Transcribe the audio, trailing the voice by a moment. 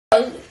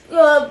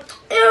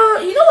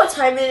what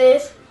time it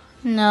is?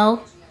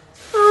 No.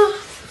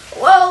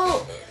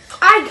 Well,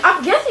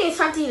 I'm guessing it's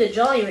time to eat a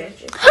Jolly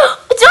Rancher.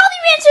 Jolly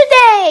Rancher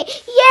Day!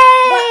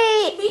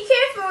 Yay! But be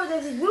careful.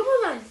 There's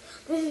rumors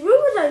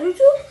on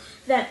YouTube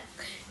that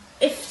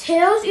if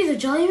Tails eats a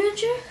Jolly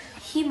Rancher,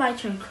 he might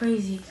turn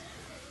crazy.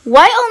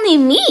 Why only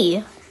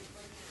me?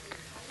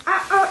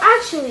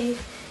 Actually,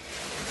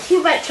 he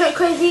might turn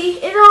crazy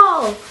in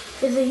all.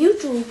 There's a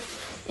YouTube,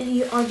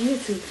 on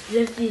YouTube,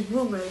 there's these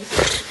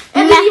rumors.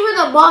 And there's even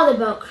a mod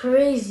about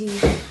crazy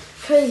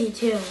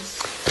Tails.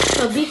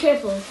 So be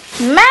careful.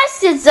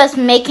 Max is just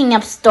making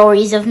up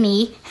stories of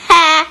me.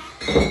 Ha!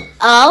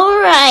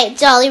 Alright,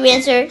 Jolly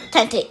Rancher,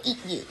 time to eat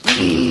you.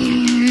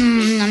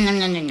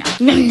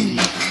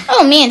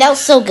 Oh man, that was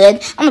so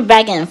good. I'm gonna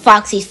brag in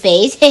Foxy's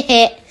face. Are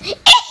you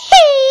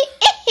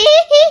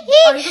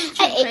gonna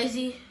turn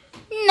crazy?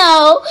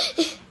 No.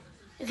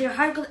 Is your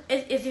heart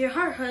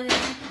hurting?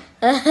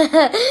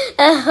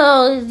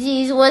 Oh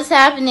jeez, what's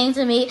happening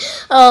to me?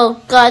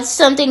 Oh god,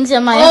 something's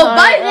in my heart.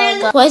 Bye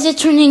then. Oh, why is it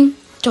turning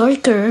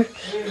darker?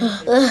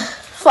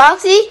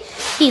 Foxy?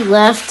 He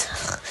left.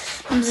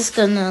 I'm just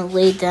gonna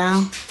lay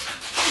down.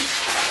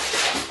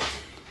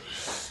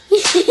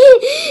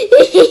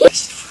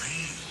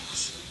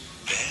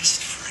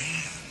 Best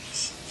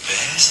friends.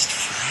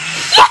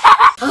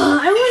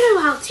 I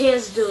wonder how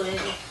Tails doing.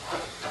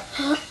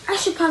 I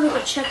should probably go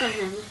check on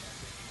him.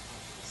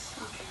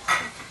 Stop.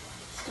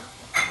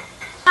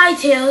 Hi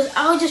Tails,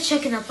 I was just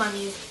checking up on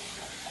you.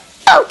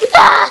 Oh,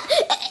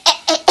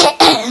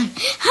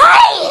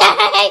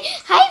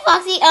 hi,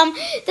 Foxy.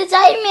 The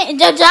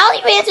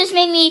Jolly Ranchers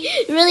make me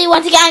really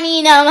want to get.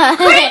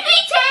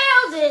 Creepy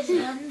Tails is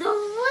in the way.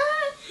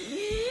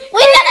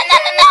 Wait,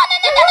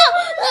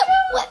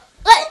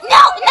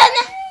 no!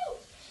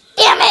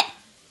 Damn it!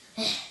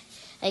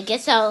 I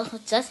guess I'll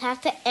just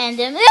have to end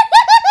him.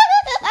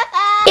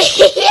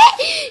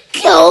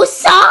 Go,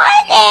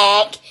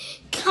 Sonic!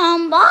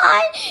 Come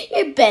on,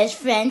 your best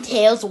friend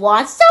Tails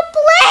wants to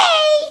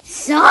play.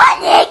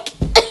 Sonic!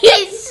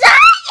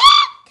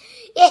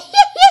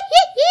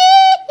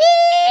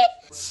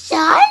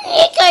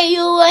 Sonic, are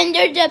you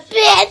under the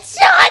bed,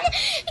 Sonic?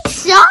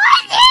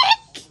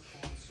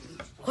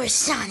 Where's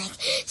Sonic?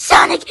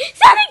 Sonic!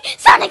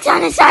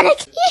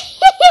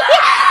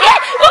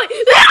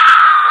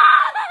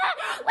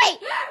 Wait!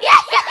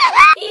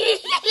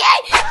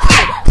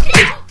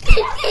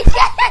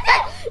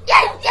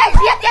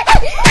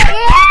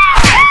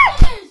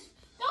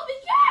 Don't be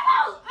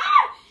careful!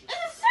 It's a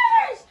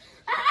scissors!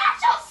 An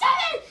actual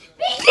scissors!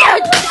 Be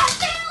careful with that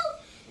Tails!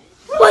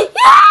 What?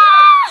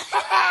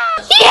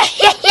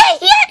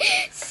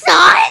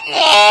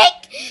 Sonic!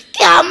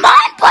 Come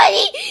on,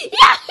 buddy!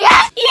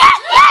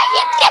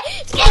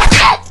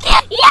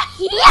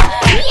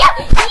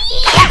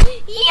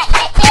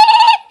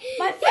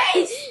 My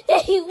face!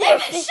 It's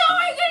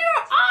showing in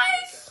your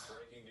eyes!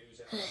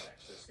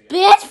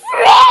 Best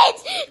friends!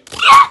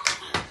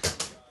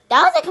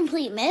 That was a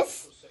complete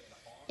miss.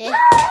 I'm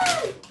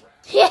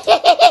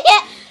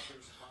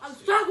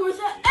struggling with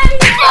that.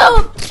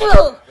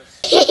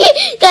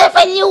 Gotta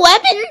find a new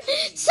weapon.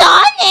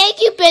 Sonic,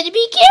 you better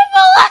be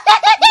careful.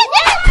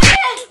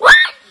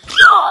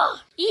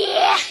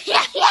 Yeah.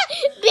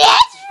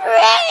 Best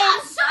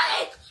friends.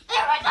 Sonic!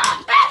 It was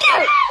our best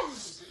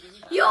friends!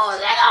 You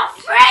little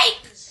freak!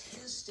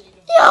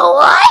 Oh,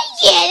 I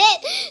get it.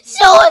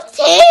 So if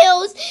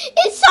Tails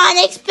is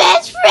Sonic's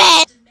best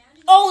friend,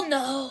 Oh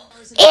no!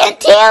 and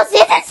Tails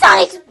isn't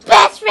Sonic's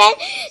best friend,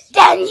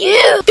 then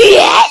you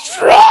best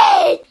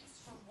friend.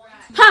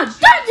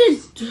 That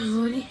didn't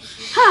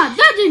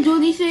do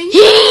anything.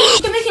 You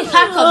can make a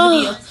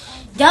Capcom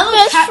video.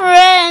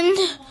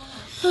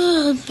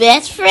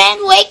 Best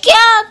friend, wake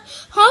up.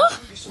 Huh?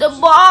 The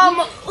bomb.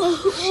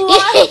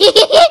 Why are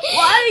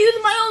you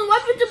using my own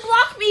weapon to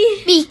block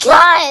me?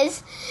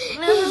 Because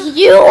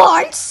you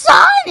aren't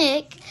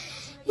Sonic.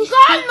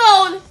 God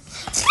mode.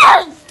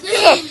 That's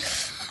it.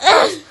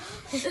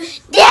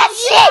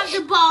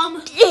 The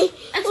bomb.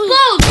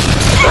 Explode.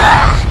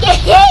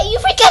 You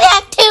forgot to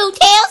have two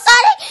tails,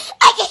 Sonic.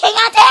 I can hang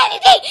on to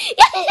anything.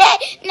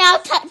 Now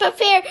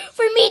prepare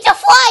for me to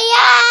fly.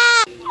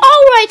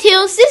 All right,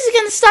 Tails. This is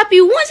gonna stop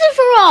you once and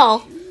for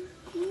all.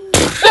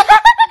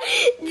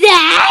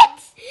 That?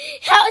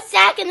 How is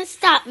that gonna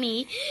stop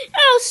me?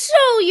 I'll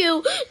show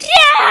you.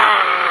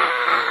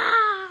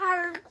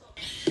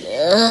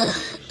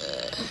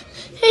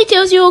 Hey,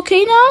 Tails, you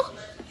okay now?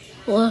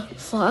 What,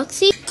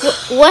 Foxy?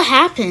 What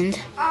happened?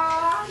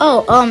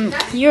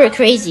 You're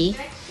crazy.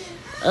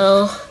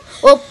 Oh,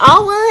 well,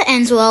 all well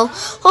ends well.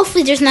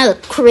 Hopefully, there's not a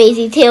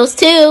crazy Tails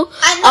too.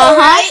 I know,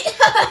 right?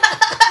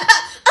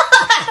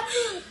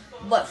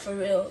 But for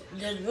real,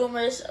 there's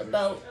rumors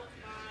about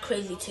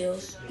crazy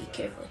Tails. Be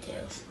careful,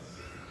 Tails.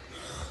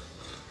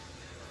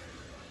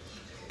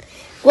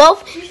 Well,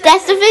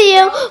 that's the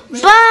video.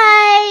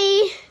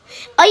 Bye.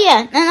 Oh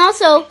yeah, and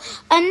also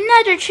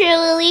another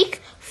trailer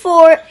leak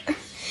for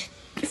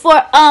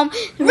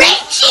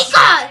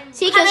Chica!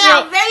 Chica's Coming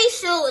out very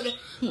soon.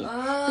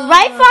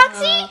 right,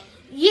 Foxy?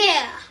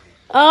 Yeah.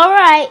 All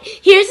right.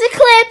 Here's the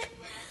clip.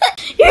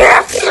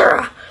 Yes!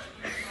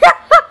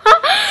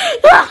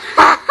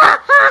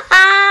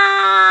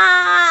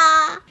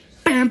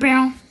 Bow,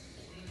 bow.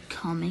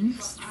 Coming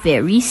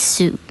very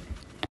soon.